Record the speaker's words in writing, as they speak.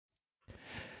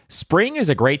Spring is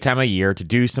a great time of year to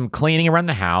do some cleaning around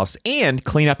the house and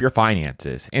clean up your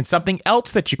finances. And something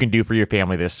else that you can do for your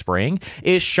family this spring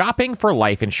is shopping for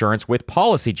life insurance with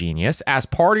Policy Genius as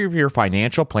part of your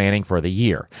financial planning for the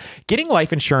year. Getting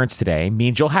life insurance today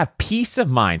means you'll have peace of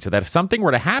mind so that if something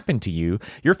were to happen to you,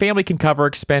 your family can cover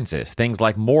expenses, things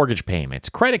like mortgage payments,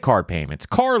 credit card payments,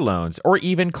 car loans, or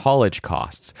even college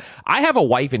costs. I have a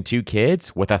wife and 2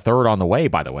 kids, with a third on the way,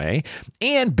 by the way,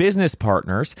 and business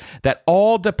partners that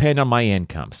all depend on my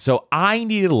income. So I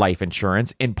needed life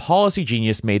insurance, and Policy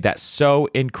Genius made that so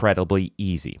incredibly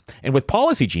easy. And with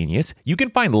Policy Genius, you can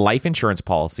find life insurance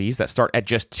policies that start at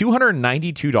just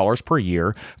 $292 per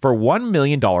year for $1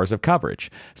 million of coverage.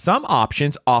 Some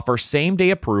options offer same-day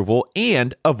approval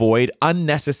and avoid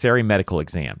unnecessary medical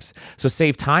exams. So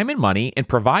save time and money and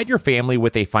provide your family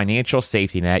with a financial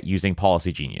safety net using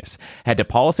Policy Genius. Head to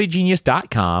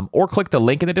policygenius.com or click the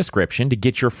link in the description to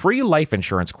get your free life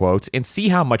insurance quotes and see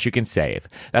how much you can save.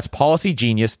 That's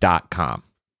policygenius.com.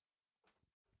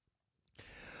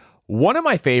 One of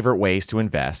my favorite ways to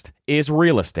invest is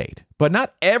real estate, but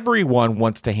not everyone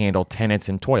wants to handle tenants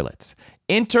and toilets.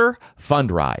 Enter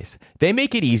Fundrise. They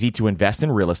make it easy to invest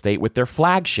in real estate with their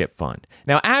flagship fund.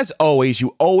 Now, as always,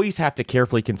 you always have to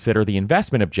carefully consider the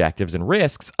investment objectives and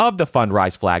risks of the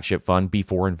Fundrise flagship fund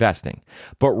before investing.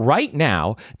 But right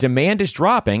now, demand is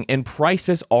dropping and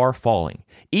prices are falling,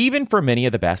 even for many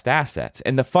of the best assets.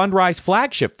 And the Fundrise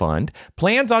flagship fund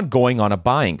plans on going on a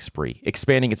buying spree,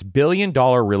 expanding its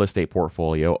billion-dollar real estate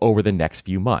portfolio over the next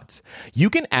few months. You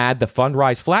can add the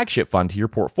Fundrise flagship fund to your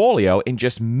portfolio in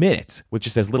just minutes, with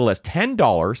just as little as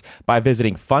 $10 by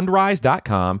visiting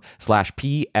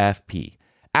fundrise.com/PFP.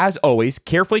 As always,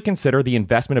 carefully consider the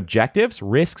investment objectives,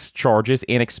 risks, charges,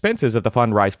 and expenses of the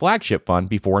Fundrise flagship fund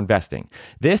before investing.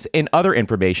 This and other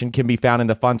information can be found in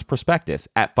the fund's prospectus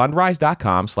at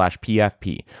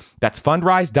fundrise.com/PFP. That's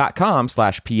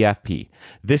fundrise.com/PFP.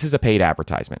 This is a paid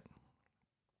advertisement.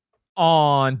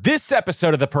 On this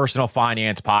episode of the Personal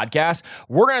Finance Podcast,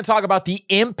 we're going to talk about the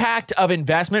impact of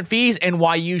investment fees and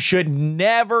why you should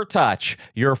never touch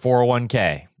your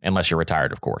 401k, unless you're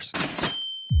retired, of course.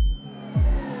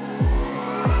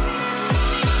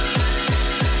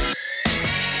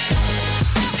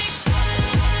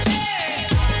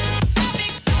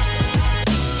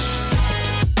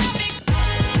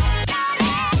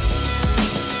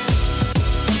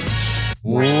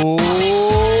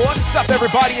 What's up,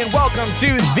 everybody, and welcome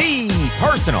to the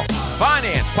Personal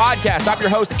Finance Podcast. I'm your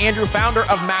host, Andrew, founder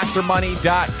of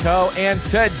MasterMoney.co, and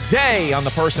today on the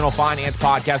Personal Finance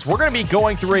Podcast, we're going to be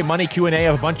going through a money Q&A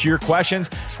of a bunch of your questions.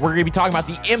 We're going to be talking about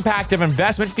the impact of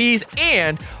investment fees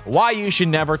and why you should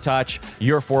never touch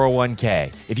your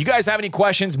 401k. If you guys have any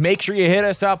questions, make sure you hit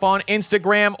us up on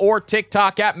Instagram or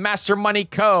TikTok at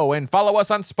MasterMoney.co and follow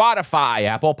us on Spotify,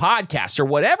 Apple Podcasts, or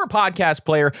whatever podcast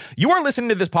player you are listening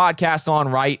to this podcast on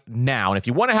right now. And if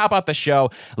you want to help out the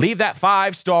show, leave that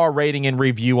 5-star rating and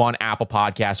review on Apple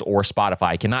Podcasts or Spotify.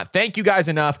 I cannot thank you guys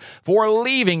enough for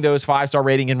leaving those 5-star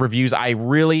rating and reviews. I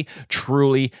really,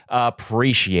 truly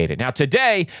appreciate it. Now,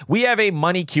 today, we have a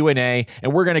money Q&A,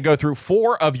 and we're going to go through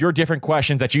 4 of your different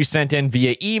questions that you sent in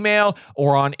via email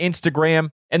or on Instagram.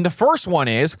 And the first one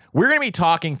is, we're going to be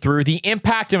talking through the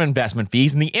impact of investment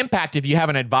fees and the impact if you have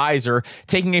an advisor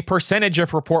taking a percentage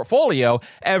of her portfolio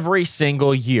every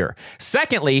single year.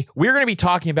 Secondly, we're going to be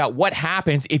talking about what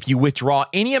happens if you withdraw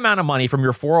any amount of money from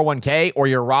your 401k or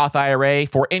your Roth IRA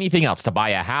for anything else, to buy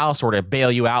a house or to bail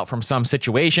you out from some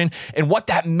situation, and what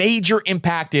that major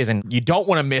impact is. And you don't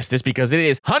want to miss this because it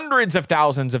is hundreds of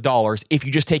thousands of dollars if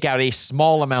you just take out a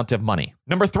small amount of money.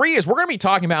 Number 3 is we're going to be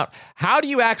talking about how do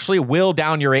you actually will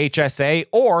down your HSA,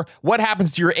 or what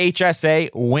happens to your HSA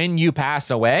when you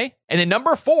pass away. And then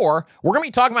number 4, we're going to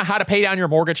be talking about how to pay down your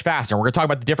mortgage faster. We're going to talk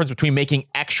about the difference between making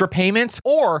extra payments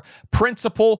or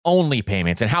principal-only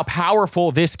payments and how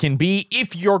powerful this can be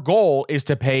if your goal is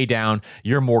to pay down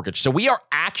your mortgage. So we are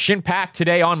action-packed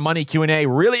today on Money Q&A.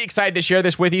 Really excited to share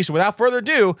this with you. So without further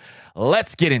ado,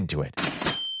 let's get into it.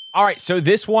 All right, so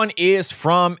this one is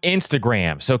from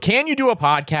Instagram. So can you do a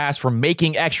podcast from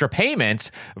making extra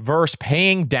payments versus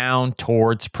paying down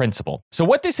towards principal? So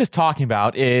what this is talking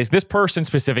about is this person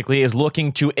specifically is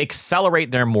looking to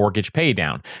accelerate their mortgage pay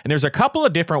down. And there's a couple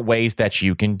of different ways that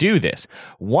you can do this.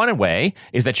 One way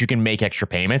is that you can make extra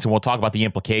payments, and we'll talk about the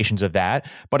implications of that.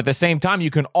 But at the same time,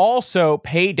 you can also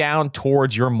pay down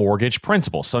towards your mortgage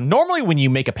principal. So normally when you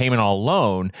make a payment on a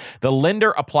loan, the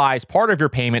lender applies part of your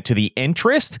payment to the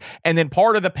interest and then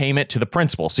part of the payment to the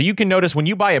principal. So you can notice when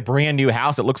you buy a brand new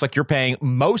house, it looks like you're paying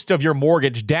most of your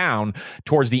mortgage down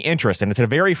towards the interest, and it's a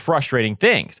very frustrating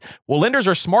thing. Well, lenders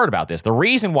are smart about this. The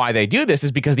reason why they do this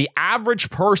is because the average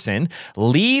person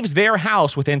leaves their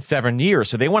house within 7 years,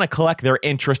 so they want to collect their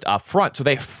interest up front. So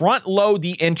they front load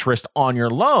the interest on your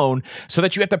loan so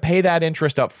that you have to pay that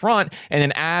interest up front, and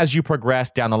then as you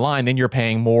progress down the line, then you're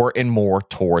paying more and more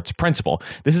towards principal.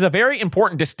 This is a very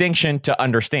important distinction to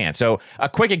understand. So a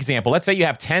quick example, let's say you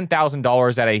have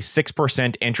 $10,000 at a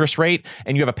 6% interest rate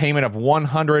and you have a payment of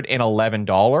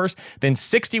 $111, then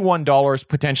 $61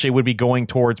 potentially would be going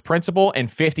towards principal and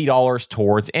 $50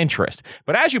 towards interest.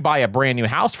 But as you buy a brand new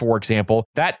house, for example,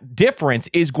 that difference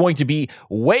is going to be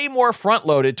way more front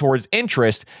loaded towards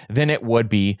interest than it would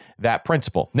be that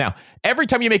principal. Now, every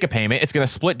time you make a payment, it's going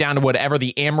to split down to whatever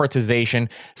the amortization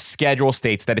schedule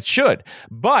states that it should.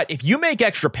 But if you make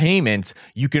extra payments,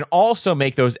 you can also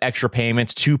make those extra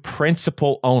payments to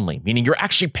principal only, meaning you're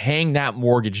actually paying that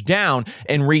mortgage down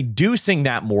and reducing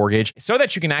that mortgage so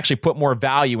that you can actually put more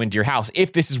value into your house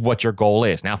if this is what your goal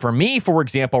is. Now, for me, for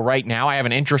example, right now, I have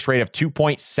an interest rate of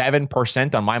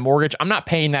 2.7% on my mortgage. I'm not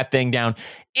paying that thing down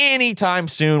anytime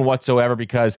soon whatsoever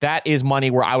because that is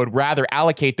money where I would rather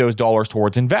allocate those dollars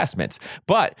towards investments.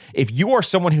 But if you are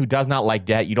someone who does not like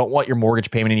debt, you don't want your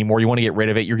mortgage payment anymore, you want to get rid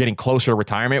of it, you're getting closer to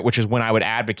retirement, which is when I would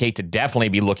advocate to definitely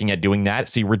be looking at doing that.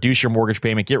 So you reduce your mortgage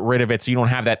payment, get rid of it so you don't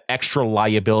have that extra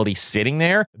liability sitting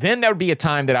there. Then that would be a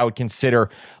time that I would consider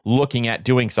looking at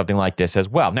doing something like this as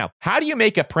well. Now, how do you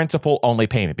make a principal only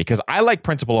payment? Because I like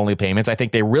principal only payments. I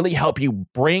think they really help you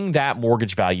bring that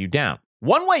mortgage value down.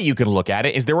 One way you can look at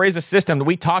it is there is a system that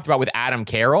we talked about with Adam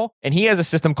Carroll, and he has a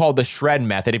system called the Shred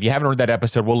Method. If you haven't heard that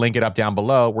episode, we'll link it up down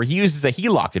below, where he uses a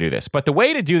HELOC to do this. But the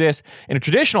way to do this in a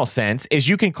traditional sense is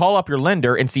you can call up your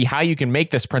lender and see how you can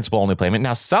make this principal-only payment.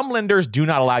 Now, some lenders do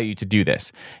not allow you to do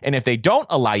this. And if they don't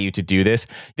allow you to do this,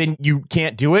 then you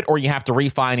can't do it or you have to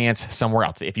refinance somewhere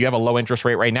else. If you have a low interest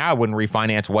rate right now, I wouldn't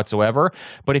refinance whatsoever.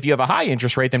 But if you have a high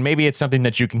interest rate, then maybe it's something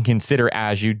that you can consider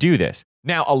as you do this.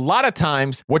 Now, a lot of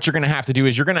times, what you're going to have to do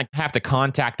is you're going to have to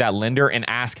contact that lender and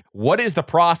ask, what is the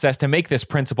process to make this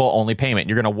principal-only payment?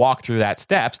 You're going to walk through that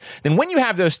steps. Then when you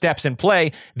have those steps in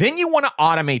play, then you want to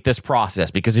automate this process,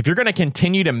 because if you're going to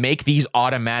continue to make these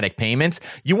automatic payments,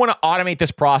 you want to automate this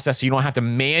process so you don't have to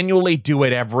manually do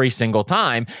it every single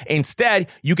time. Instead,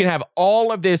 you can have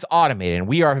all of this automated. And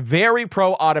we are very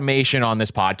pro-automation on this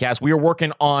podcast. We are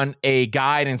working on a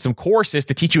guide and some courses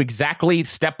to teach you exactly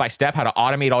step-by-step how to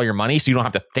automate all your money so you don't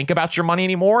have to think about your money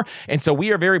anymore. And so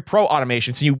we are very pro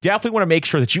automation. So you definitely want to make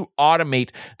sure that you automate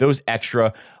those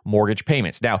extra mortgage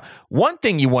payments. Now, one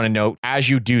thing you want to note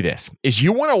as you do this is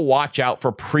you want to watch out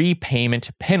for prepayment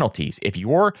penalties. If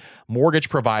your mortgage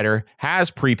provider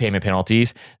has prepayment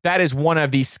penalties, that is one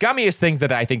of the scummiest things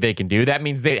that I think they can do. That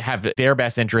means they have their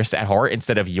best interests at heart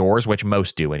instead of yours, which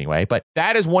most do anyway. But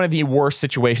that is one of the worst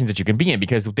situations that you can be in,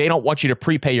 because they don't want you to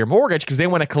prepay your mortgage because they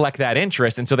want to collect that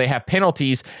interest. And so they have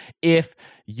penalties if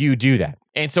you do that.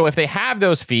 And so if they have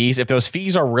those fees, if those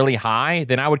fees are really high,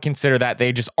 then I would consider that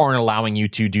they just aren't allowing you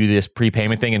to do this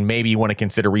prepayment thing. And maybe you want to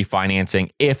consider refinancing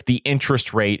if the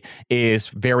interest rate is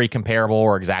very comparable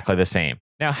or exactly the same.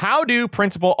 Now, how do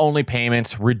principal-only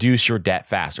payments reduce your debt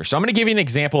faster? So I'm going to give you an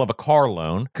example of a car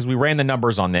loan, because we ran the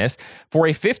numbers on this. For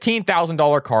a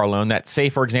 $15,000 car loan that, say,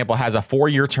 for example, has a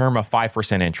 4-year term of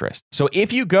 5% interest. So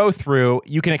if you go through,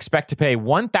 you can expect to pay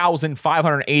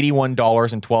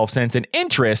 $1,581.12 in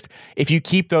interest if you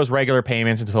keep those regular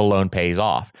payments until the loan pays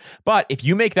off. But if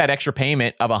you make that extra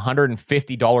payment of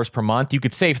 $150 per month, you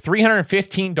could save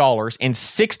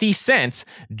 $315.60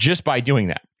 just by doing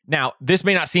that. Now, this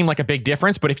may not seem like a big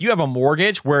difference, but if you have a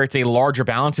mortgage where it's a larger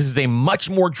balance, this is a much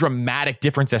more dramatic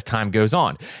difference as time goes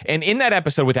on. And in that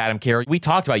episode with Adam Carroll, we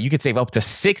talked about you could save up to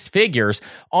 6 figures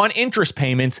on interest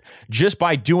payments just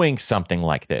by doing something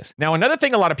like this. Now, another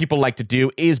thing a lot of people like to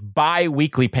do is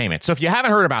bi-weekly payments. So if you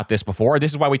haven't heard about this before,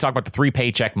 this is why we talk about the 3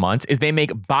 paycheck months, is they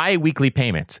make bi-weekly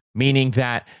payments, meaning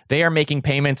that they are making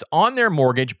payments on their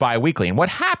mortgage bi-weekly. And what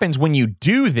happens when you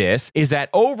do this is that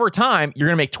over time, you're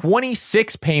going to make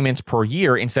 26 payments per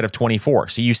year instead of 24.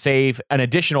 So you save an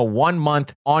additional 1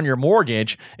 month on your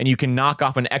mortgage, and you can knock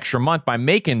off an extra month by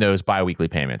making those bi-weekly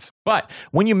payments. But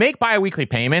when you make bi-weekly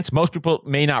payments, most people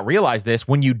may not realize this.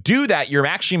 When you do that, you're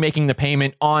actually making the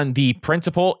payment on the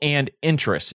principal and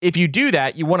interest. If you do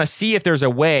that, you want to see if there's a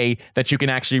way that you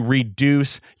can actually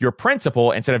reduce your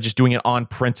principal instead of just doing it on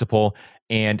principal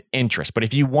and interest. But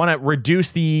if you want to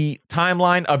reduce the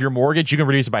timeline of your mortgage, you can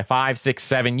reduce it by 5, 6,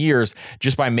 7 years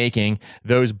just by making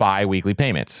those bi-weekly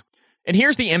payments. And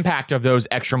here's the impact of those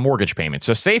extra mortgage payments.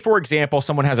 So say, for example,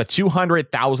 someone has a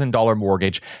 $200,000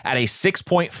 mortgage at a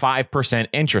 6.5%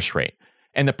 interest rate,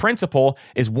 and the principal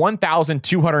is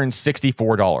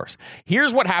 $1,264.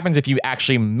 Here's what happens if you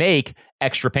actually make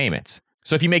extra payments.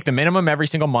 So if you make the minimum every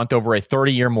single month over a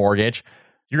 30-year mortgage,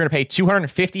 you're going to pay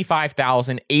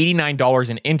 $255,089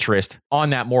 in interest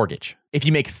on that mortgage. If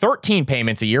you make 13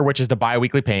 payments a year, which is the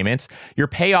biweekly payments, your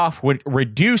payoff would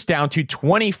reduce down to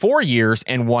 24 years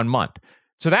and 1 month.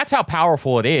 So that's how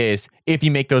powerful it is if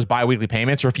you make those biweekly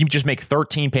payments, or if you just make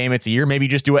 13 payments a year, maybe you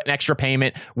just do an extra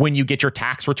payment when you get your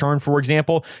tax return, for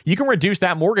example, you can reduce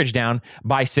that mortgage down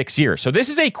by 6 years. So this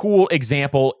is a cool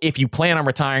example. If you plan on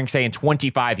retiring, say in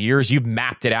 25 years, you've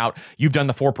mapped it out, you've done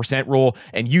the 4% rule,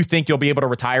 and you think you'll be able to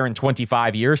retire in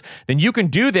 25 years, then you can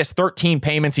do this 13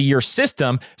 payments a year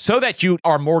system so that you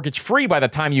are mortgage free by the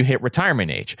time you hit retirement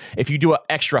age. If you do an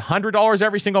extra $100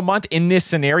 every single month in this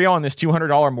scenario on this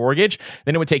 $200 mortgage,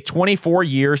 then it would take 24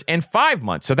 years and 5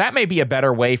 months. So that may be a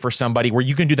better way for somebody where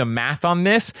you can do the math on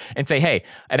this and say, hey,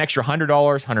 an extra $100,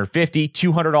 $150,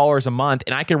 $200 a month,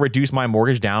 and I can reduce my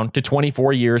mortgage down to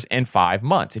 24 years and 5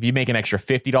 months. If you make an extra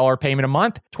 $50 payment a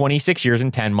month, 26 years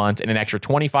and 10 months, and an extra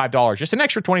 $25, just an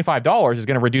extra $25 is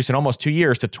going to reduce in almost 2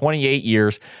 years to 28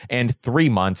 years and 3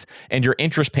 months, and your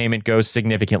interest payment goes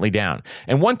significantly down.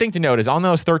 And one thing to note is on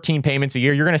those 13 payments a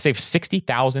year, you're going to save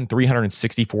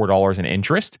 $60,364 in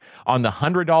interest. On the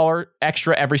 $100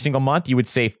 extra every single month, you would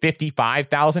save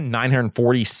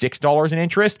 $55,946 in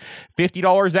interest.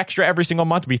 $50 extra every single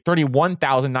month would be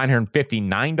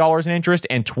 $31,959 in interest,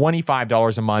 and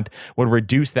 $25 a month would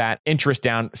reduce that interest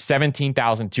down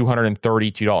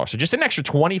 $17,232. So just an extra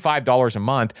 $25 a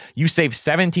month, you save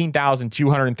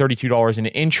 $17,232 in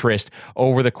interest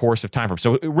over the course of time frame.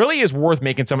 So it really is worth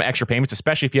making some extra payments,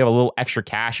 especially if you have a little extra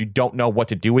cash, you don't know what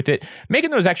to do with it.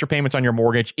 Making those extra payments on your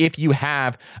mortgage, if you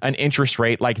have an interest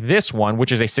rate like this one,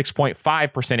 which is a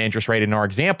 6.5% interest rate in our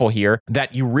example here,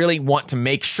 that you really want to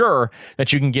make sure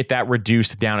that you can get that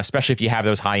reduced down, especially if you have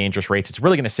those high interest rates. It's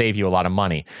really going to save you a lot of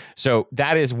money. So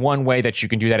that is one way that you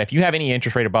can do that. If you have any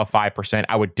interest rate above 5%,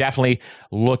 I would definitely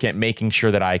look at making sure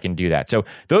that I can do that. So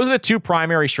those are the two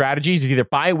primary strategies, is either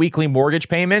bi-weekly mortgage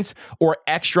payments or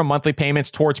extra monthly payments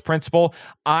towards principal.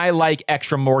 I like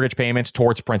extra mortgage payments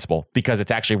towards principal because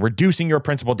it's actually reducing your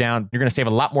principal down. You're going to save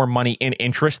a lot more money in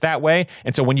interest that way.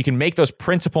 And so when you can make those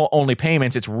principal only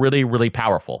payments, it's really, really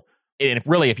powerful. And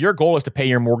really, if your goal is to pay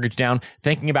your mortgage down,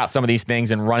 thinking about some of these things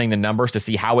and running the numbers to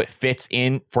see how it fits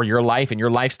in for your life and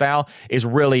your lifestyle is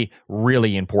really,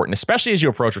 really important, especially as you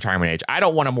approach retirement age. I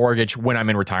don't want a mortgage when I'm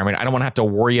in retirement. I don't want to have to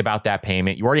worry about that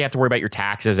payment. You already have to worry about your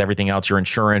taxes, everything else, your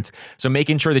insurance. So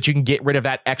making sure that you can get rid of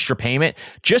that extra payment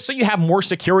just so you have more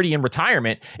security in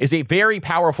retirement is a very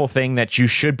powerful thing that you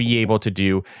should be able to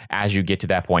do as you get to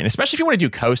that point. And especially if you want to do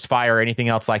Coast Fire or anything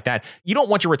else like that, you don't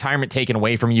want your retirement taken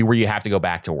away from you where you have to go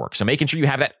back to work. So making sure you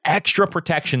have that extra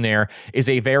protection there is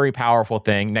a very powerful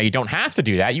thing. Now, you don't have to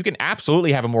do that. You can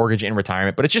absolutely have a mortgage in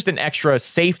retirement, but it's just an extra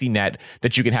safety net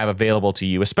that you can have available to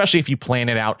you, especially if you plan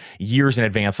it out years in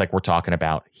advance like we're talking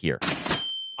about here.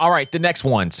 All right, the next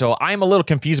one. So I'm a little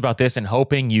confused about this and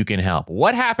hoping you can help.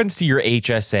 What happens to your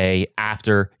HSA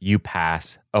after you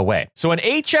pass away? So an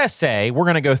HSA, we're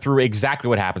going to go through exactly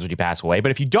what happens when you pass away.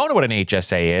 But if you don't know what an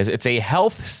HSA is, it's a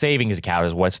health savings account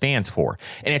is what it stands for.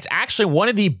 And it's actually one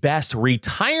of the best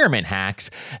retirement hacks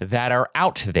that are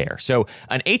out there. So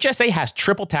an HSA has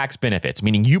triple tax benefits,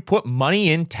 meaning you put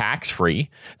money in tax-free,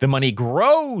 the money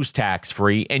grows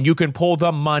tax-free, and you can pull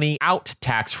the money out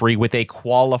tax-free with a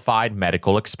qualified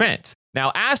medical expense.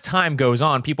 Now, as time goes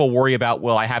on, people worry about,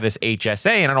 well, I have this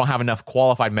HSA and I don't have enough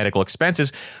qualified medical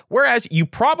expenses, whereas you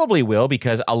probably will,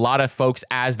 because a lot of folks,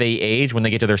 as they age, when they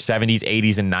get to their 70s,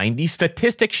 80s, and 90s,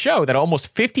 statistics show that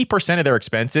almost 50% of their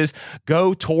expenses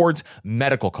go towards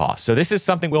medical costs. So this is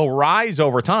something will rise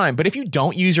over time. But if you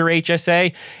don't use your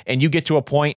HSA and you get to a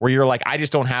point where you're like, I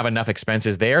just don't have enough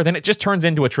expenses there, then it just turns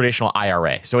into a traditional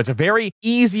IRA. So it's a very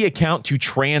easy account to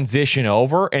transition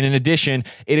over. And in addition,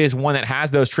 it is one that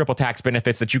has those triple tax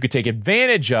benefits that you could take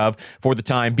advantage of for the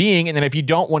time being. And then if you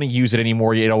don't want to use it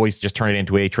anymore, you'd always just turn it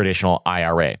into a traditional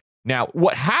IRA. Now,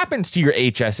 what happens to your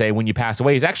HSA when you pass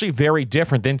away is actually very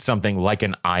different than something like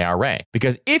an IRA.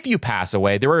 Because if you pass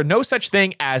away, there are no such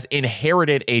thing as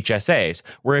inherited HSAs,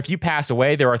 where if you pass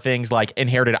away, there are things like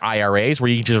inherited IRAs where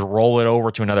you can just roll it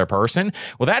over to another person.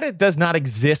 Well, that does not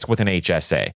exist with an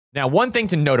HSA. Now, one thing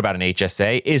to note about an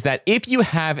HSA is that if you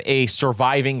have a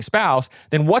surviving spouse,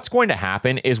 then what's going to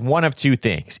happen is one of two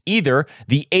things. Either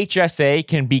the HSA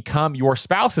can become your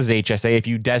spouse's HSA if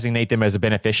you designate them as a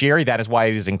beneficiary. That is why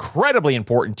it is incredibly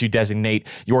important to designate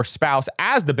your spouse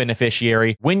as the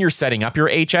beneficiary when you're setting up your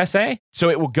HSA. So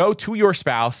it will go to your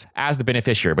spouse as the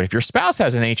beneficiary. But if your spouse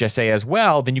has an HSA as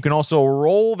well, then you can also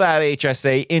roll that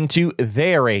HSA into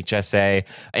their HSA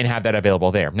and have that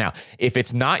available there. Now, if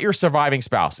it's not your surviving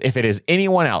spouse, if it is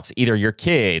anyone else, either your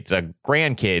kids,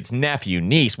 grandkids, nephew,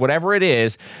 niece, whatever it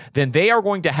is, then they are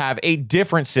going to have a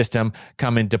different system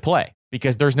come into play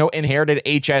because there's no inherited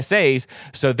HSAs,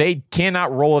 so they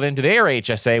cannot roll it into their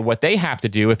HSA. What they have to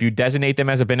do, if you designate them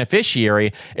as a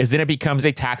beneficiary, is then it becomes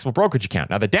a taxable brokerage account.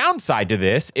 Now, the downside to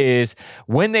this is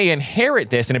when they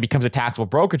inherit this and it becomes a taxable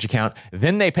brokerage account,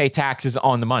 then they pay taxes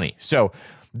on the money. So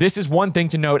this is one thing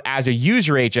to note as a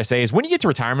user HSA is when you get to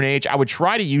retirement age, I would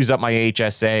try to use up my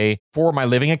HSA for my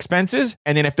living expenses.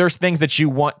 And then if there's things that you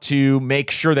want to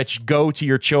make sure that you go to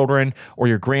your children or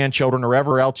your grandchildren or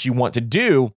wherever else you want to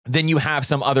do, then you have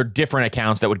some other different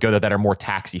accounts that would go there that are more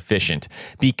tax efficient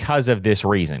because of this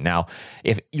reason. Now,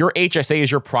 if your HSA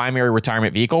is your primary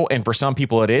retirement vehicle, and for some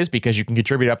people it is because you can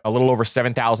contribute up a little over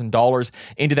 $7,000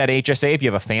 into that HSA if you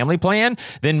have a family plan,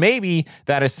 then maybe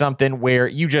that is something where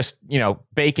you just,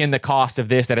 bake in the cost of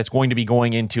this, that it's going to be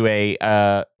going into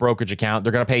a brokerage account.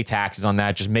 They're going to pay taxes on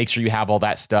that. Just make sure you have all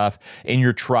that stuff in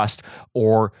your trust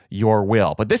or your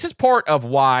will. But this is part of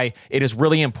why it is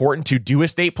really important to do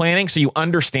estate planning so you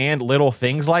understand little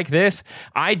things like this.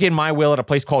 I did my will at a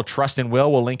place called Trust and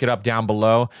Will. We'll link it up down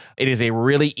below. It is a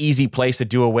really easy place to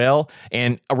do a will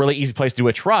and a really easy place to do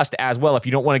a trust as well if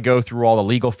you don't want to go through all the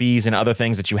legal fees and other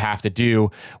things that you have to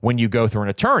do when you go through an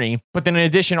attorney. But then in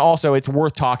addition, also, it's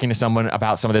worth talking to someone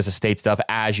about some of this estate stuff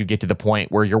as you get to the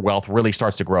point where your wealth really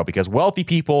starts to grow, because wealthy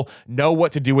people know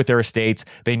what to do with their estates.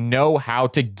 They know how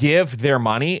to give their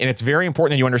money. And it's very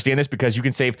important that you understand this because you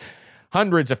can save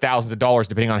hundreds of thousands of dollars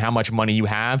depending on how much money you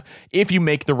have if you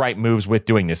make the right moves with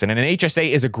doing this. And an HSA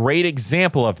is a great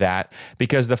example of that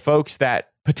because the folks that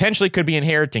potentially could be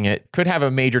inheriting it could have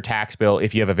a major tax bill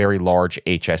if you have a very large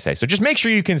HSA. So just make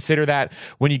sure you consider that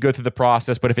when you go through the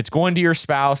process. But if it's going to your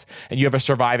spouse and you have a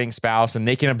surviving spouse and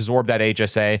they can absorb that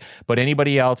HSA, but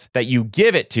anybody else that you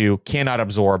give it to cannot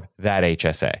absorb that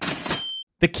HSA.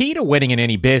 The key to winning in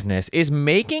any business is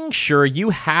making sure you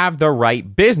have the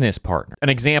right business partner. An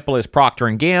example is Procter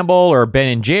 & Gamble or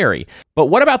Ben & Jerry. But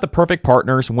what about the perfect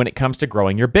partners when it comes to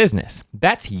growing your business?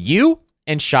 That's you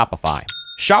and Shopify.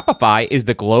 Shopify is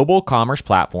the global commerce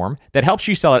platform that helps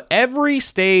you sell at every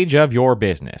stage of your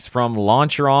business, from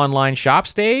launch your online shop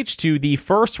stage to the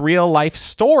first real life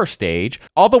store stage,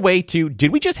 all the way to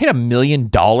did we just hit $1 million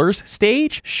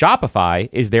stage? Shopify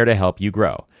is there to help you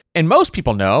grow. And most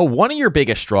people know one of your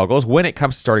biggest struggles when it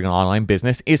comes to starting an online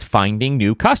business is finding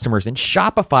new customers, and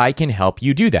Shopify can help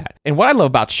you do that. And what I love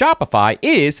about Shopify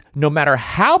is no matter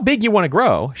how big you want to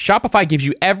grow, Shopify gives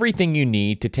you everything you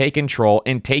need to take control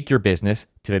and take your business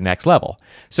to the next level.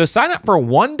 So sign up for a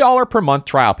 $1 per month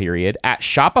trial period at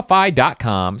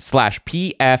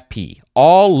shopify.com/PFP,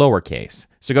 all lowercase.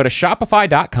 So go to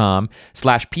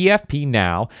shopify.com/PFP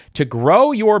now to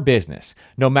grow your business,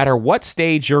 no matter what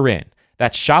stage you're in.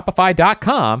 That's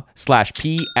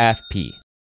shopify.com/PFP.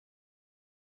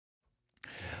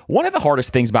 One of the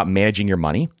hardest things about managing your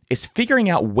money is figuring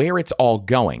out where it's all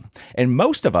going. And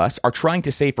most of us are trying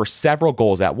to save for several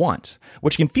goals at once,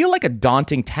 which can feel like a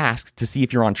daunting task to see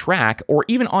if you're on track or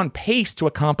even on pace to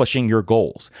accomplishing your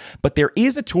goals. But there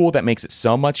is a tool that makes it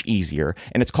so much easier,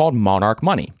 and it's called Monarch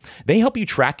Money. They help you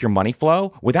track your money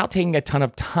flow without taking a ton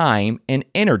of time and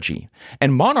energy.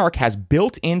 And Monarch has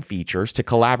built-in features to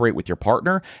collaborate with your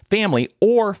partner, family,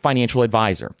 or financial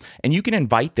advisor. And you can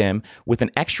invite them with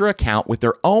an extra account with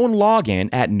their own login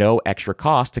at no extra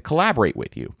cost to collaborate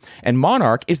with you. And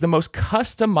Monarch is the most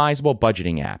customizable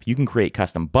budgeting app. You can create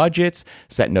custom budgets,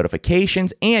 set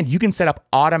notifications, and you can set up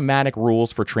automatic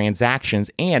rules for transactions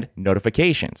and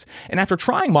notifications. And after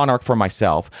trying Monarch for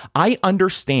myself, I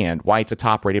understand why it's a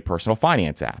top-rated personal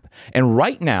finance app. And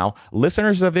right now,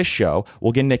 listeners of this show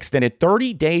will get an extended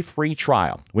 30-day free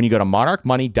trial when you go to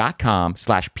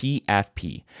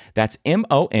monarchmoney.com/PFP. That's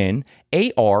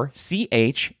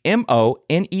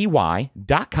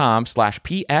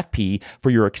MONARCHMONEY.com/PFP for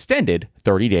your extended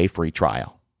 30-day free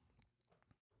trial.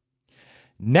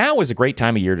 Now is a great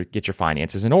time of year to get your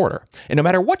finances in order. And no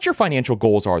matter what your financial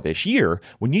goals are this year,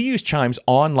 when you use Chime's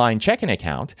online checking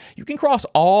account, you can cross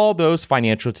all those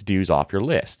financial to-dos off your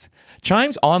list.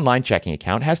 Chime's online checking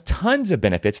account has tons of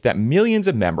benefits that millions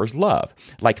of members love,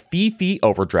 like fee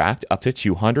overdraft up to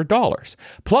 $200.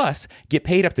 Plus, get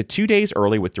paid up to 2 days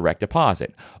early with direct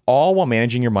deposit, all while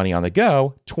managing your money on the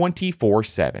go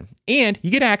 24/7. And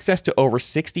you get access to over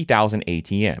 60,000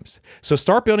 ATMs. So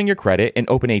start building your credit and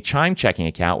open a Chime checking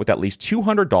account with at least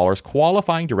 $200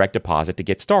 qualifying direct deposit to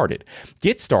get started.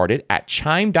 Get started at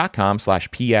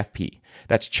chime.com/PFP.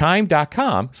 That's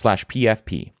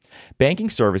chime.com/PFP. Banking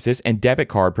services and debit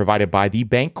card provided by the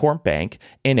Bancorp Bank,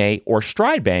 N.A. or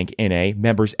Stride Bank, N.A.,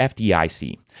 members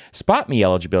FDIC. SpotMe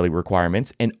eligibility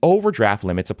requirements and overdraft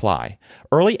limits apply.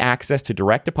 Early access to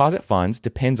direct deposit funds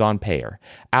depends on payer.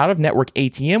 Out-of-network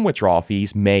ATM withdrawal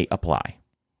fees may apply.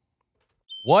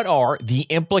 What are the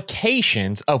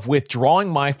implications of withdrawing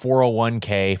my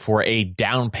 401k for a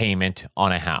down payment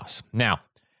on a house? Now,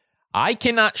 I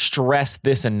cannot stress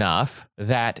this enough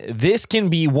that this can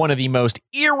be one of the most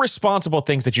irresponsible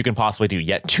things that you can possibly do.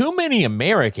 Yet too many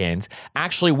Americans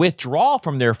actually withdraw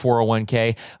from their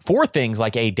 401k for things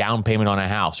like a down payment on a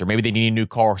house, or maybe they need a new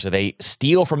car, so they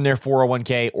steal from their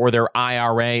 401k or their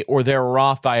IRA or their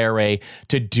Roth IRA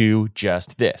to do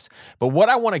just this. But what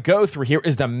I want to go through here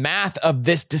is the math of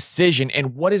this decision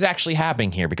and what is actually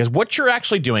happening here. Because what you're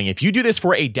actually doing, if you do this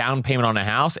for a down payment on a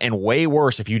house, and way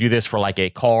worse if you do this for like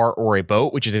a car or a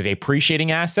boat, which is a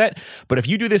depreciating asset, but if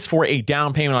you do this for a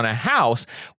down payment on a house,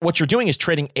 what you're doing is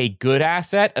trading a good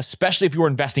asset, especially if you're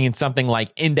investing in something like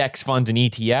index funds and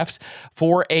ETFs,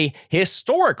 for a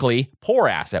historically poor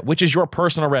asset, which is your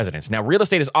personal residence. Now, real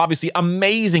estate is obviously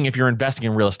amazing if you're investing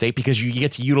in real estate because you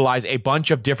get to utilize a bunch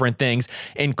of different things,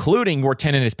 including your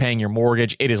tenant is paying your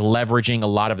mortgage. It is leveraging a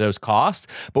lot of those costs.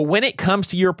 But when it comes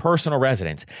to your personal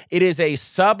residence, it is a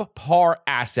subpar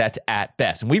asset at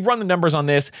best. And we've run the numbers on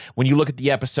this when you look at the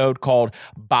episode called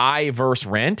Buy versus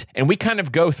Rent, and we kind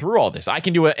of go through all this. I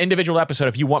can do an individual episode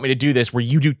if you want me to do this, where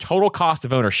you do total cost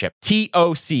of ownership,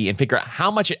 TOC, and figure out how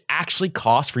much it actually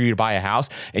costs for you to buy a house,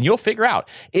 and you'll figure out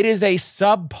it is a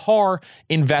subpar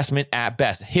investment at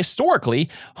best. Historically,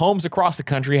 homes across the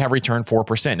country have returned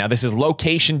 4%. Now, this is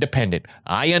location dependent.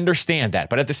 I understand that,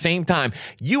 but at the same time,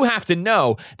 you have to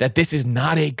know that this is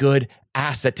not a good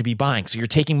asset to be buying. So you're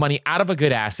taking money out of a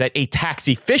good asset, a tax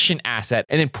efficient asset,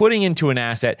 and then putting into an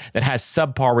asset that has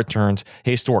subpar returns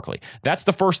historically. That's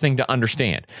the first thing to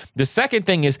understand. The second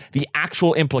thing is the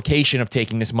actual implication of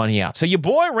taking this money out. So your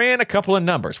boy ran a couple of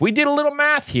numbers. We did a little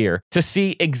math here to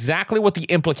see exactly what the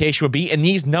implication would be, and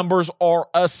these numbers are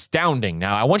astounding.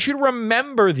 Now, I want you to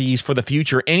remember these for the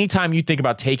future. Anytime you think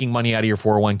about taking money out of your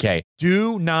 401k,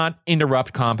 do not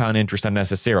interrupt compound interest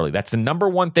unnecessarily. That's the number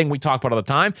one thing we talk about all the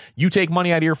time. You take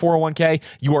money out of your 401k,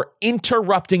 you are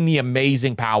interrupting the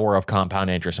amazing power of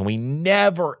compound interest. And we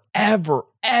never, ever,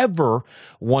 ever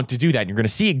want to do that. And you're going to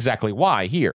see exactly why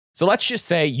here. So let's just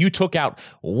say you took out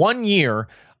 1 year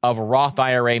of Roth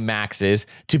IRA maxes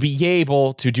to be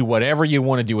able to do whatever you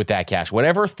want to do with that cash,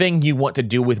 whatever thing you want to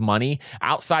do with money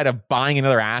outside of buying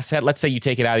another asset. Let's say you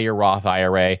take it out of your Roth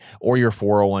IRA or your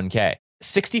 401k.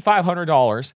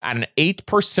 $6,500 at an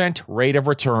 8% rate of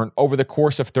return over the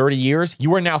course of 30 years,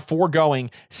 you are now foregoing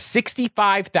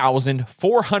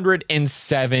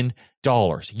 $65,407.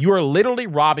 You are literally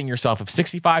robbing yourself of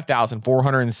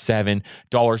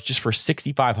 $65,407 just for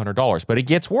 $6,500. But it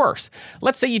gets worse.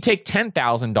 Let's say you take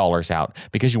 $10,000 out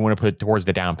because you want to put it towards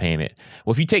the down payment.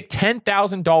 Well, if you take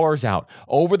 $10,000 out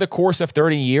over the course of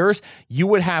 30 years, you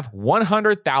would have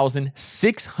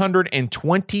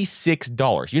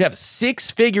 $100,626. You'd have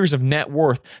 6 figures of net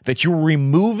worth that you're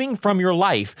removing from your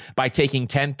life by taking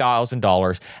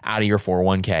 $10,000 out of your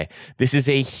 401k. This is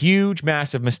a huge,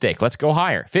 massive mistake. Let's go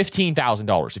higher. $15,000.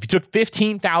 If you took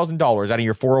 $15,000 out of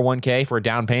your 401k for a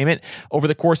down payment over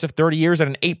the course of 30 years at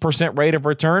an 8% rate of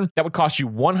return, that would cost you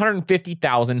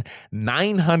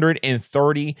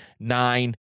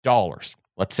 $150,939.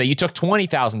 Let's say you took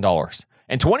 $20,000.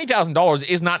 And $20,000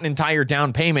 is not an entire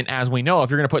down payment, as we know. If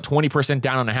you're going to put 20%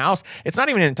 down on a house, it's not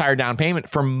even an entire down payment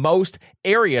for most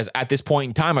areas at this point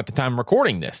in time, at the time of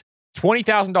recording this.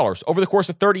 $20,000 over the course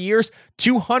of 30 years,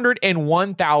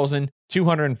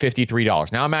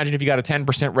 $201,253. Now imagine if you got a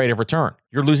 10% rate of return.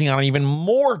 You're losing out on even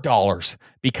more dollars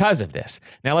because of this.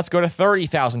 Now let's go to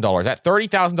 $30,000. At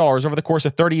 $30,000 over the course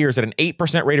of 30 years at an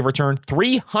 8% rate of return,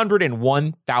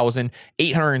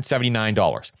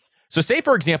 $301,879. So say,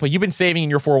 for example, you've been saving in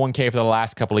your 401k for the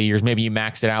last couple of years. Maybe you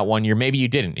maxed it out 1 year. Maybe you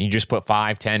didn't. And you just put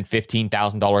 $5,000, $10,000,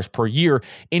 $15,000 per year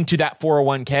into that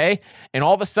 401k. And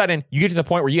all of a sudden, you get to the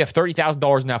point where you have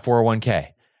 $30,000 in that 401k.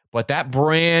 But that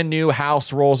brand new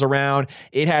house rolls around.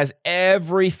 It has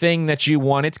everything that you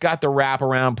want. It's got the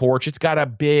wraparound porch. It's got a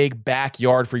big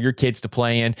backyard for your kids to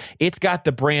play in. It's got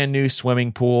the brand new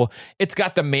swimming pool. It's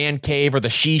got the man cave or the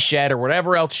she shed or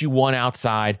whatever else you want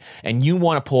outside. And you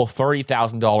want to pull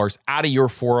 $30,000 out of your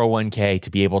 401k to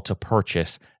be able to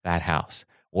purchase that house.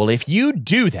 Well, if you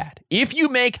do that, if you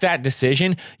make that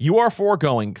decision, you are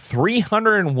foregoing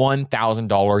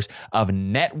 $301,000 of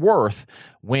net worth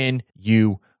when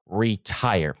you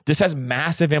retire. This has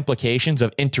massive implications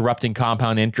of interrupting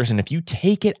compound interest. And if you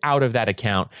take it out of that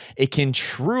account, it can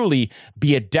truly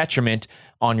be a detriment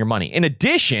on your money. In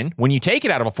addition, when you take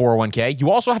it out of a 401k, you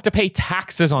also have to pay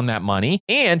taxes on that money.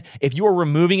 And if you are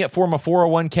removing it from a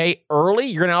 401k early,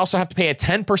 you're going to also have to pay a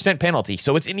 10% penalty.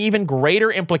 So it's an even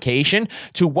greater implication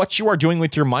to what you are doing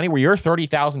with your money, where your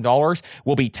 $30,000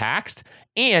 will be taxed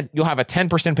and you'll have a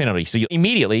 10% penalty. So you're going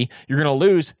to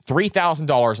lose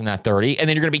 $3,000 in that 30, and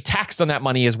then you're going to be taxed on that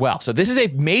money as well. So this is a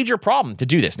major problem to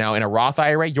do this. Now, in a Roth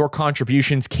IRA, your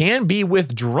contributions can be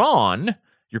withdrawn.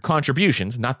 Your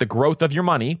contributions, not the growth of your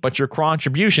money, but your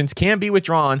contributions can be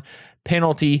withdrawn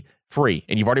penalty free.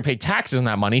 And you've already paid taxes on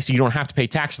that money, so you don't have to pay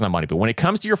taxes on that money. But when it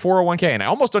comes to your 401k, and I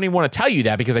almost don't even want to tell you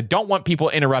that because I don't want people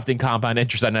interrupting compound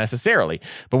interest unnecessarily.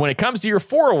 But when it comes to your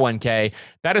 401k,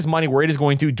 that is money where it is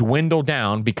going to dwindle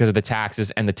down because of the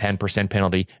taxes and the 10%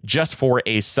 penalty just for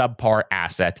a subpar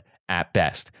asset at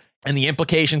best. And the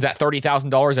implications at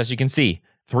 $30,000, as you can see,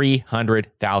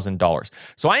 $300,000.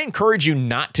 So I encourage you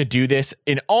not to do this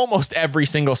in almost every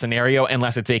single scenario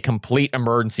unless it's a complete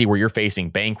emergency where you're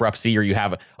facing bankruptcy,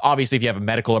 or obviously if you have a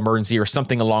medical emergency or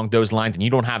something along those lines and you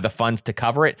don't have the funds to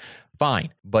cover it,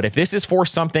 fine. But if this is for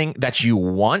something that you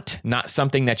want, not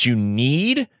something that you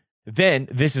need, then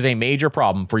this is a major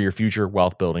problem for your future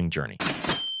wealth building journey.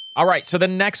 All right, so the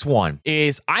next one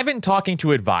is I've been talking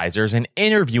to advisors and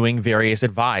interviewing various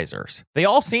advisors. They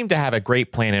all seem to have a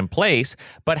great plan in place,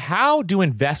 but how do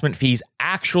investment fees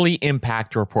actually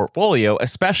impact your portfolio,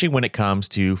 especially when it comes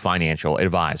to financial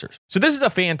advisors? So this is a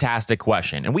fantastic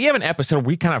question, and we have an episode where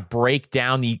we kind of break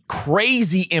down the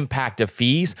crazy impact of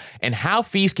fees and how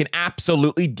fees can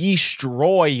absolutely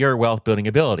destroy your wealth building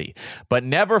ability. But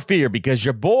never fear, because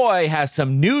your boy has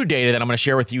some new data that I'm going to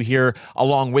share with you here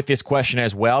along with this question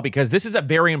as well, because this is a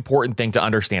very important thing to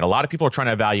understand. A lot of people are trying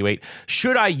to evaluate,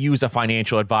 should I use a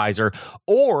financial advisor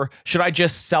or should I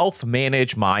just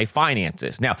self-manage my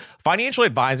finances? Now, financial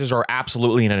advisors are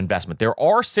absolutely an investment. There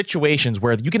are situations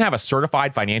where you can have a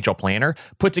certified financial planner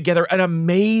put together an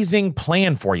amazing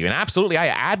plan for you. And absolutely, I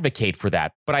advocate for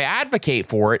that. But I advocate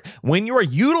for it when you are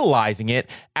utilizing it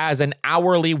as an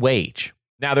hourly wage.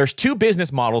 Now, there's two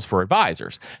business models for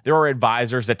advisors. There are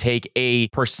advisors that take a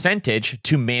percentage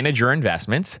to manage your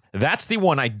investments. That's the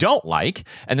one I don't like.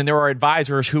 And then there are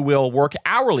advisors who will work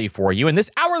hourly for you. And this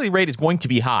hourly rate is going to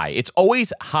be high. It's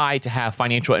always high to have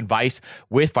financial advice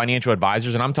with financial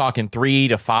advisors. And I'm talking $300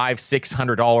 to $500,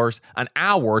 $600 an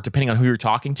hour, depending on who you're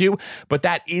talking to. But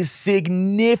that is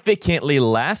significantly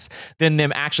less than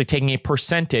them actually taking a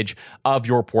percentage of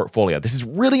your portfolio. This is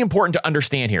really important to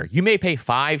understand here. You may pay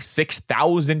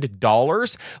 $5,000,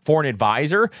 $6,000 for an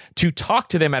advisor to talk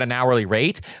to them at an hourly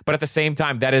rate, but at the same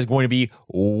time, that is going to be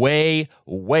way,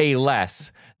 way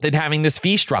less than having this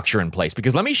fee structure in place.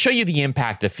 Because let me show you the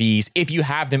impact of fees if you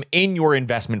have them in your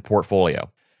investment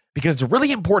portfolio. Because it's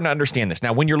really important to understand this.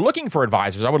 Now, when you're looking for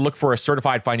advisors, I would look for a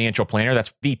certified financial planner.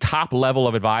 That's the top level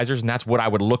of advisors, and that's what I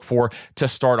would look for to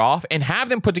start off, and have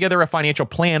them put together a financial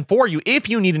plan for you if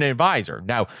you need an advisor.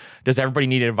 Now, does everybody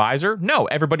need an advisor? No,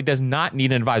 everybody does not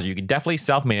need an advisor. You can definitely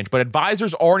self-manage, but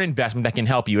advisors are an investment that can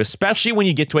help you, especially when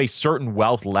you get to a certain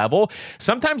wealth level.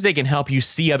 Sometimes they can help you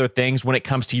see other things when it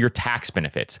comes to your tax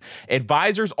benefits.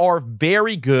 Advisors are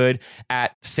very good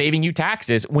at saving you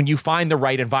taxes when you find the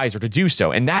right advisor to do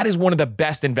so, and that is one of the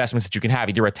best investments that you can have.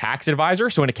 Either a tax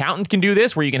advisor, so an accountant can do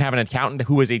this, where you can have an accountant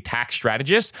who is a tax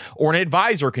strategist, or an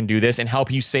advisor can do this and help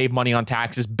you save money on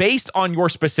taxes based on your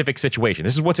specific situation.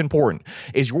 This is what's important,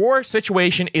 is your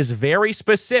situation is very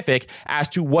specific as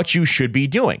to what you should be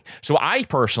doing. So I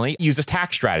personally use a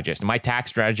tax strategist, and my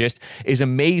tax strategist is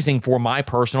amazing for my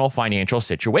personal financial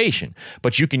situation.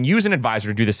 But you can use an advisor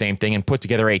to do the same thing and put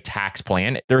together a tax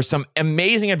plan. There's some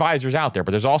amazing advisors out there, but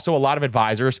there's also a lot of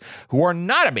advisors who are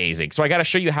not amazing. So I got to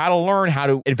show you how to learn how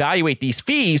to evaluate these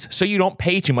fees so you don't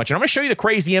pay too much. And I'm going to show you the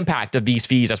crazy impact of these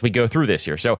fees as we go through this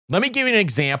here. So let me give you an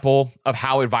example of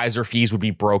how advisor fees would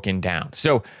be broken down.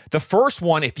 So the first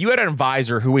one, if you had an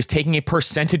advisor who is taking a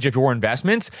percentage of your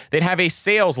investments, they'd have a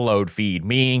sales load fee,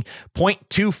 meaning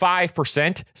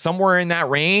 0.25%, somewhere in that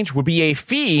range would be a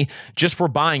fee just for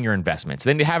buying your investments.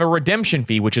 Then they have a redemption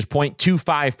fee, which is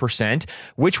 0.25%,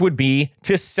 which would be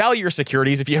to sell your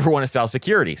securities if you ever want to sell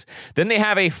securities. Then they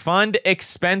have a fund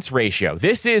expense ratio.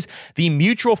 This is the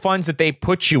mutual funds that they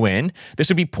put you in. This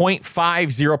would be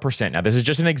 0.50%. Now, this is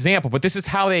just an example, but this is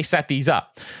how they set these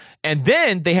up. And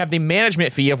then they have the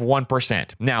management fee of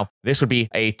 1%. Now, this would be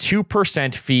a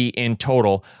 2% fee in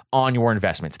total on your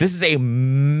investments. This is a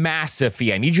massive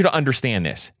fee. I need you to understand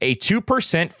this. A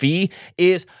 2% fee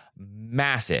is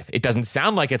massive. It doesn't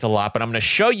sound like it's a lot, but I'm going to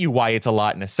show you why it's a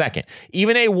lot in a second.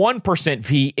 Even a 1%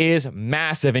 fee is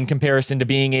massive in comparison to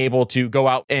being able to go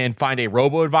out and find a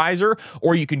robo-advisor,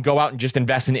 or you can go out and just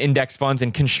invest in index funds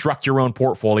and construct your own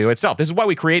portfolio itself. This is why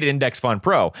we created Index Fund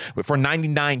Pro for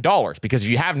 $99, because if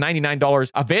you have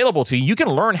 $99 available to you, you can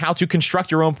learn how to construct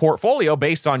your own portfolio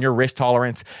based on your risk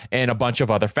tolerance and a bunch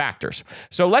of other factors.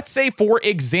 So let's say, for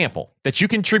example, that you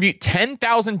contribute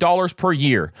 $10,000 per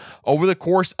year over the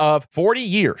course of 40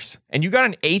 years, and you got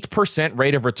an 8%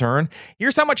 rate of return.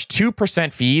 Here's how much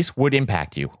 2% fees would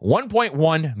impact you.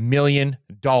 $1.1 million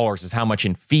is how much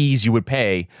in fees you would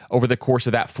pay over the course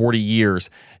of that 40 years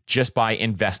just by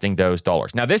investing those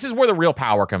dollars. Now, this is where the real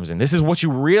power comes in. This is what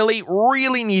you really,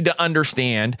 really need to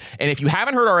understand. And if you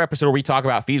haven't heard our episode where we talk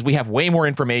about fees, we have way more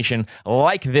information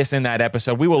like this in that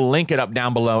episode. We will link it up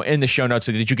down below in the show notes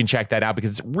so that you can check that out,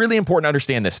 because it's really important to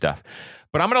understand this stuff.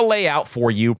 But I'm going to lay out for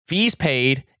you fees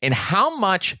paid and how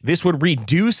much this would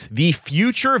reduce the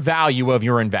future value of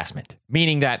your investment.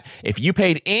 Meaning that if you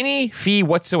paid any fee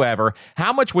whatsoever,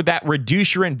 how much would that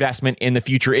reduce your investment in the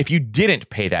future if you didn't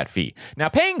pay that fee? Now,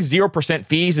 paying 0%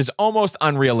 fees is almost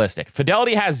unrealistic.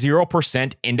 Fidelity has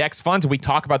 0% index funds. We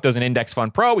talk about those in Index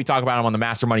Fund Pro. We talk about them on the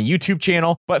Master Money YouTube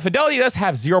channel. But Fidelity does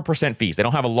have 0% fees. They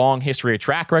don't have a long history of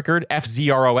track record.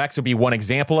 FZROX would be one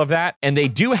example of that. And they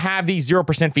do have these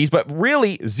 0% fees, but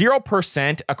really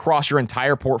 0% across your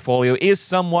entire portfolio is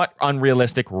somewhat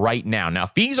unrealistic right now. Now,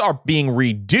 fees are being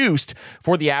reduced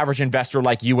for the average investor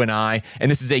like you and I,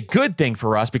 and this is a good thing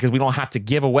for us because we don't have to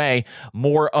give away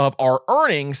more of our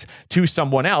earnings to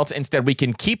someone else. Instead, we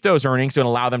can keep those earnings and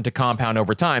allow them to compound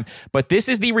over time. But this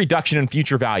is the reduction in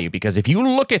future value, because if you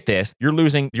look at this, you're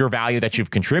losing your value that you've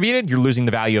contributed, you're losing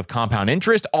the value of compound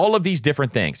interest, all of these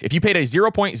different things. If you paid a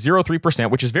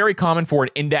 0.03%, which is very common for an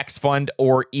index fund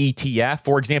or ETF,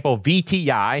 for example,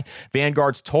 VTI,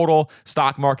 Vanguard's Total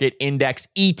Stock Market Index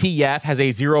ETF, has a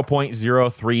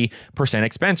 0.03%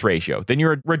 expense ratio. Then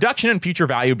your reduction in future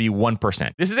value would be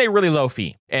 1%. This is a really low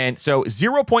fee. And so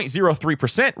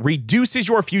 0.03% reduces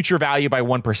your future value by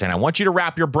 1%. I want you to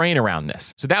wrap your brain around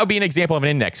this. So that would be an example of an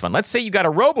index fund. Let's say you got a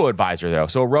robo-advisor though.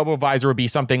 So a robo-advisor would be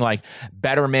something like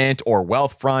Betterment or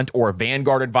Wealthfront or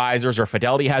Vanguard Advisors, or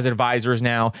Fidelity has advisors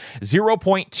now.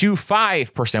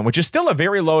 0.25%, which is still a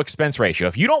very low expense ratio.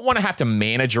 If you don't want to have to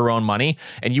manage your own money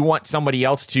and you want somebody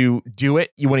else to do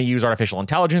it, you want to use artificial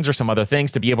intelligence or some other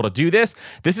things to be able to do this,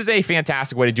 this is a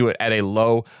fantastic way to do it at a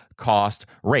low cost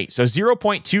rate. So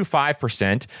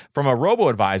 0.25% from a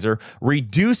robo-advisor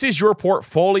reduces your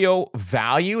portfolio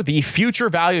value, the future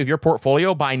value of your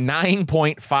portfolio, by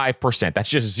 9.5%. That's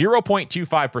just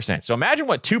 0.25%. So imagine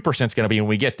what 2% is going to be when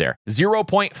we get there.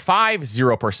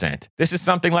 0.50%. This is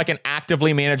something like an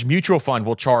actively managed mutual fund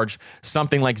will charge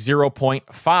something like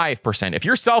 0.5%. If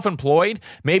you're self-employed,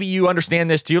 maybe you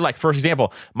understand this too. Like, for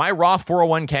example, my Roth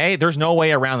 401k, there's no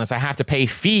way around this. I have to pay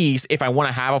fees if I want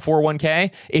to have a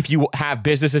 401k. If you have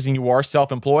businesses and you are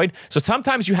self-employed. So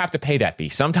sometimes you have to pay that fee.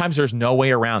 Sometimes there's no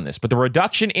way around this. But the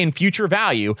reduction in future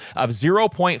value of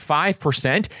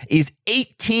 0.5% is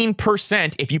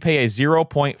 18% if you pay a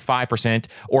 0.5%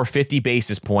 or 50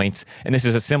 basis points. And this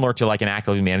is similar to like an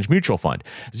actively managed mutual fund.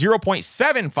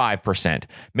 0.75%.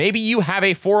 Maybe you have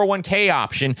a 401k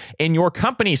option in your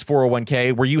company's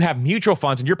 401k where you have mutual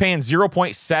funds and you're paying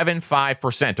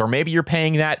 0.75%. Or maybe you're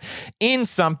paying that in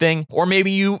something, or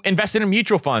maybe you invested in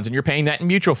mutual funds and you're paying that in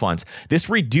mutual funds. This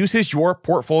reduces your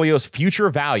portfolio's future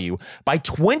value by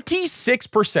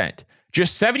 26%.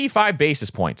 Just 75 basis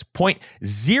points.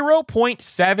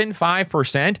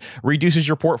 0.75% reduces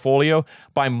your portfolio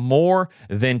by more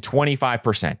than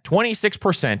 25%.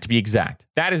 26% to be exact.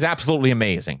 that is absolutely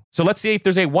amazing. So let's see if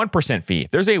there's a 1% fee.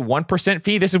 If there's a 1%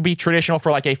 fee, this would be traditional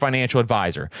for like a financial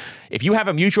advisor. If you have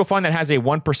a mutual fund that has a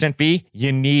 1% fee,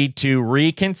 you need to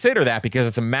reconsider that because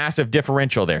it's a massive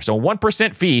differential there. So a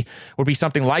 1% fee would be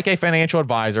something like a financial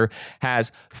advisor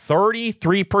has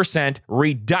 33%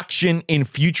 reduction in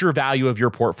future value of your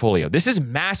portfolio. This is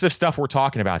massive stuff we're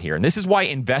talking about here. And this is why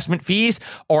investment fees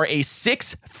are a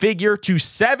 6-figure to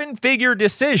 7-figure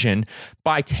decision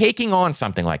by taking on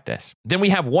something like this. Then we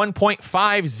have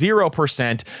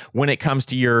 1.50% when it comes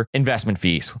to your investment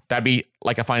fees. That'd be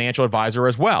like a financial advisor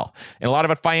as well. And a lot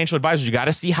of financial advisors, you got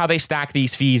to see how they stack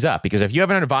these fees up, because if you have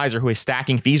an advisor who is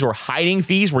stacking fees or hiding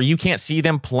fees where you can't see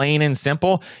them plain and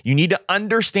simple, you need to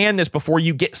understand this before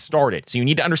you get started. So you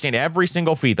need to understand every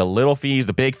single fee, the little fees,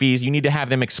 the big fees. You need to have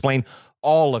them explain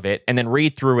all of it and then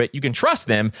read through it. You can trust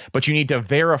them, but you need to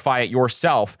verify it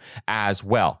yourself as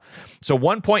well. So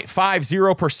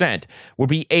 1.50% would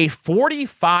be a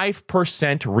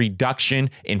 45%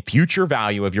 reduction in future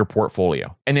value of your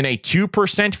portfolio. And then a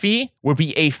 2% fee would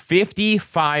be a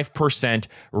 55%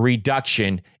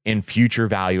 reduction in future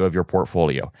value of your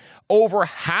portfolio. Over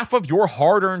half of your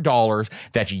hard-earned dollars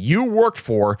that you worked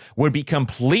for would be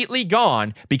completely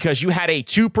gone because you had a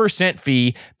 2%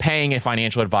 fee paying a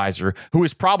financial advisor who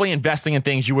is probably investing in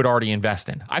things you would already invest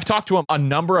in. I've talked to a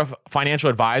number of financial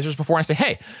advisors before, and I say,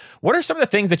 hey, what are some of the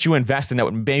things that you invest in that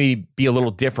would maybe be a little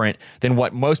different than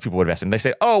what most people would invest in? They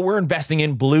say, oh, we're investing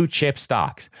in blue chip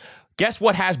stocks. Guess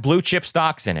what has blue chip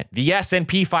stocks in it? The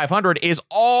S&P 500 is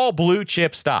all blue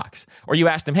chip stocks. Or you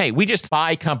ask them, hey, we just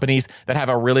buy companies that have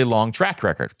a really long track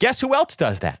record. Guess who else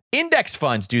does that? Index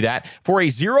funds do that for a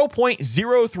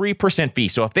 0.03% fee.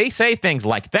 So if they say things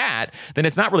like that, then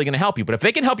it's not really going to help you. But if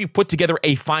they can help you put together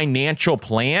a financial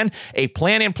plan, a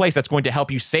plan in place that's going to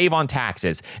help you save on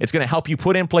taxes, it's going to help you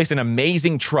put in place an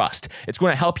amazing trust, it's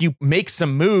going to help you make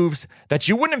some moves that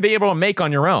you wouldn't be able to make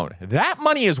on your own. That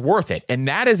money is worth it. And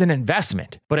that is an investment.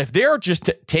 But if they're just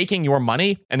taking your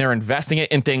money and they're investing it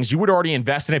in things you would already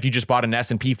invest in if you just bought an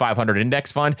S&P 500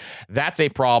 index fund, that's a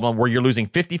problem where you're losing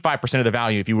 55% of the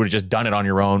value if you would have just done it on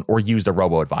your own or used a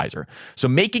robo-advisor. So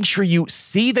making sure you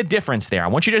see the difference there. I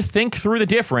want you to think through the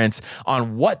difference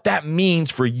on what that means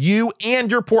for you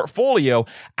and your portfolio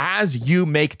as you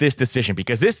make this decision,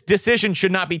 because this decision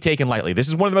should not be taken lightly. This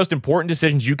is one of the most important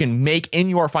decisions you can make in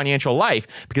your financial life,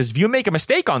 because if you make a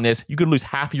mistake on this, you could lose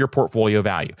half of your portfolio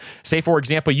value. Say, for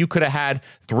example, you could have had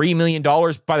 $3 million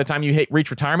by the time you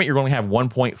reach retirement. You're going to have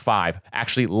 1.5,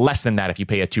 actually less than that if you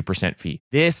pay a 2% fee.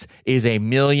 This is a $1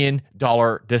 million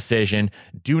decision.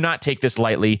 Do not take this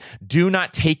lightly. Do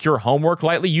not take your homework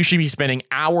lightly. You should be spending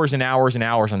hours and hours and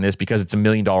hours on this because it's a $1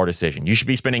 million decision. You should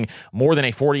be spending more than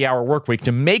a 40-hour work week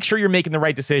to make sure you're making the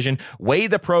right decision. Weigh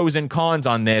the pros and cons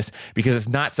on this because it's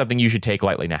not something you should take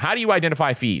lightly. Now, how do you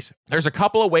identify fees? There's a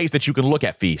couple of ways that you can look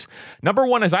at fees. Number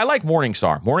one is I like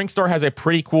Morningstar. Morningstar has a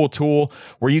pretty cool tool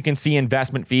where you can see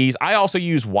investment fees. I also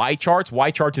use YCharts.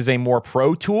 YCharts is a more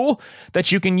pro tool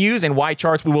that you can use, and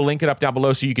YCharts, we will link it up down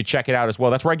below so you can check it out as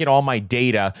well. That's where I get all my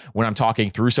data when I'm talking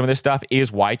through some of this stuff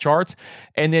is YCharts.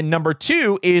 And then number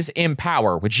two is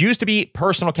Empower, which used to be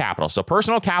Personal Capital. So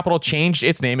Personal Capital changed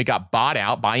its name. It got bought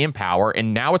out by Empower,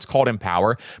 and now it's called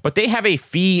Empower, but they have a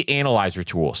fee analyzer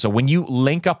tool. So when you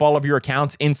link up all of your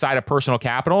accounts inside of Personal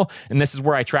Capital, and this is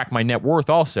where I track my net worth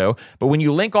also, but when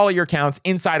you link all of your accounts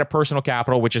inside of Personal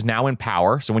Capital, which is now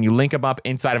Empower. So when you link them up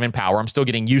inside of Empower, I'm still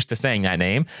getting used to saying that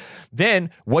name. Then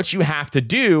what you have to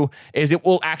do is it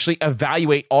will actually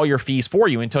evaluate all your fees for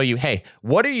you and tell you, hey,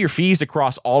 what are your fees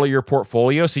across all of your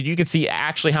portfolio? So you can see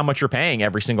actually how much you're paying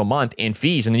every single month in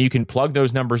fees. And then you can plug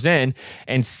those numbers in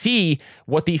and see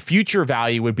what the future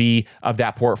value would be of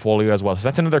that portfolio as well. So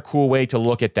that's another cool way to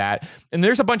look at that. And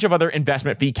there's a bunch of other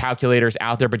investment fee calculators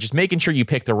out there, but just making sure you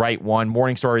pick the right one.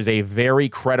 Morningstar is a very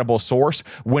credible source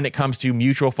when it comes to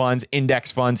mutual funds,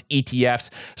 index funds, ETFs,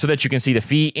 so that you can see the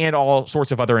fee and all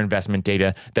sorts of other investment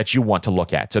data that you want to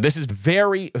look at. So this is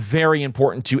very, very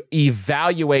important to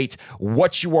evaluate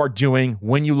what you are doing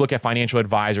when you look at financial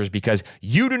advisors, because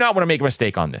you do not want to make a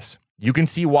mistake on this. You can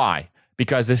see why,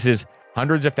 because this is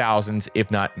hundreds of thousands,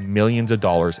 if not millions of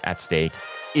dollars at stake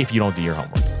if you don't do your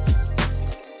homework.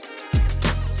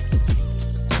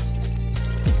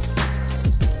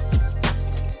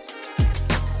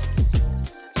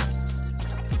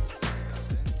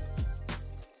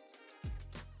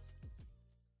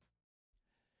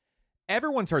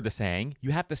 Everyone's heard the saying,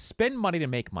 you have to spend money to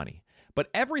make money. But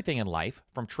everything in life,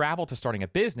 from travel to starting a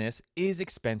business, is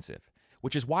expensive,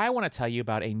 which is why I want to tell you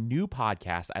about a new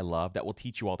podcast I love that will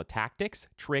teach you all the tactics,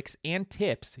 tricks, and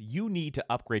tips you need to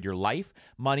upgrade your life,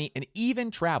 money, and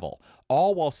even travel,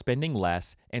 all while spending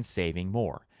less and saving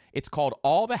more. It's called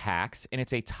All the Hacks, and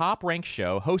it's a top-ranked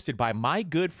show hosted by my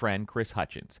good friend Chris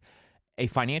Hutchins, a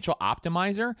financial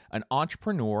optimizer, an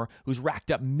entrepreneur who's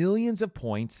racked up millions of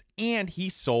points, and he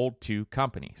sold 2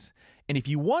 companies. And if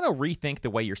you want to rethink the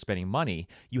way you're spending money,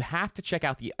 you have to check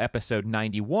out the episode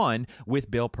 91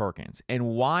 with Bill Perkins and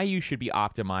why you should be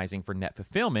optimizing for net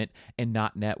fulfillment and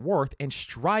not net worth and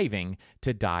striving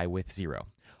to die with zero.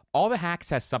 All the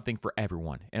Hacks has something for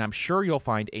everyone, and I'm sure you'll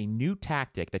find a new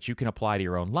tactic that you can apply to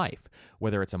your own life,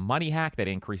 whether it's a money hack that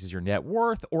increases your net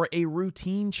worth or a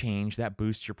routine change that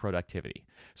boosts your productivity.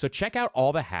 So check out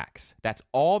All the Hacks. That's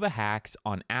All the Hacks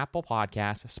on Apple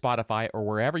Podcasts, Spotify, or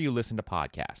wherever you listen to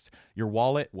podcasts. Your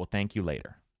wallet will thank you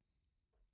later.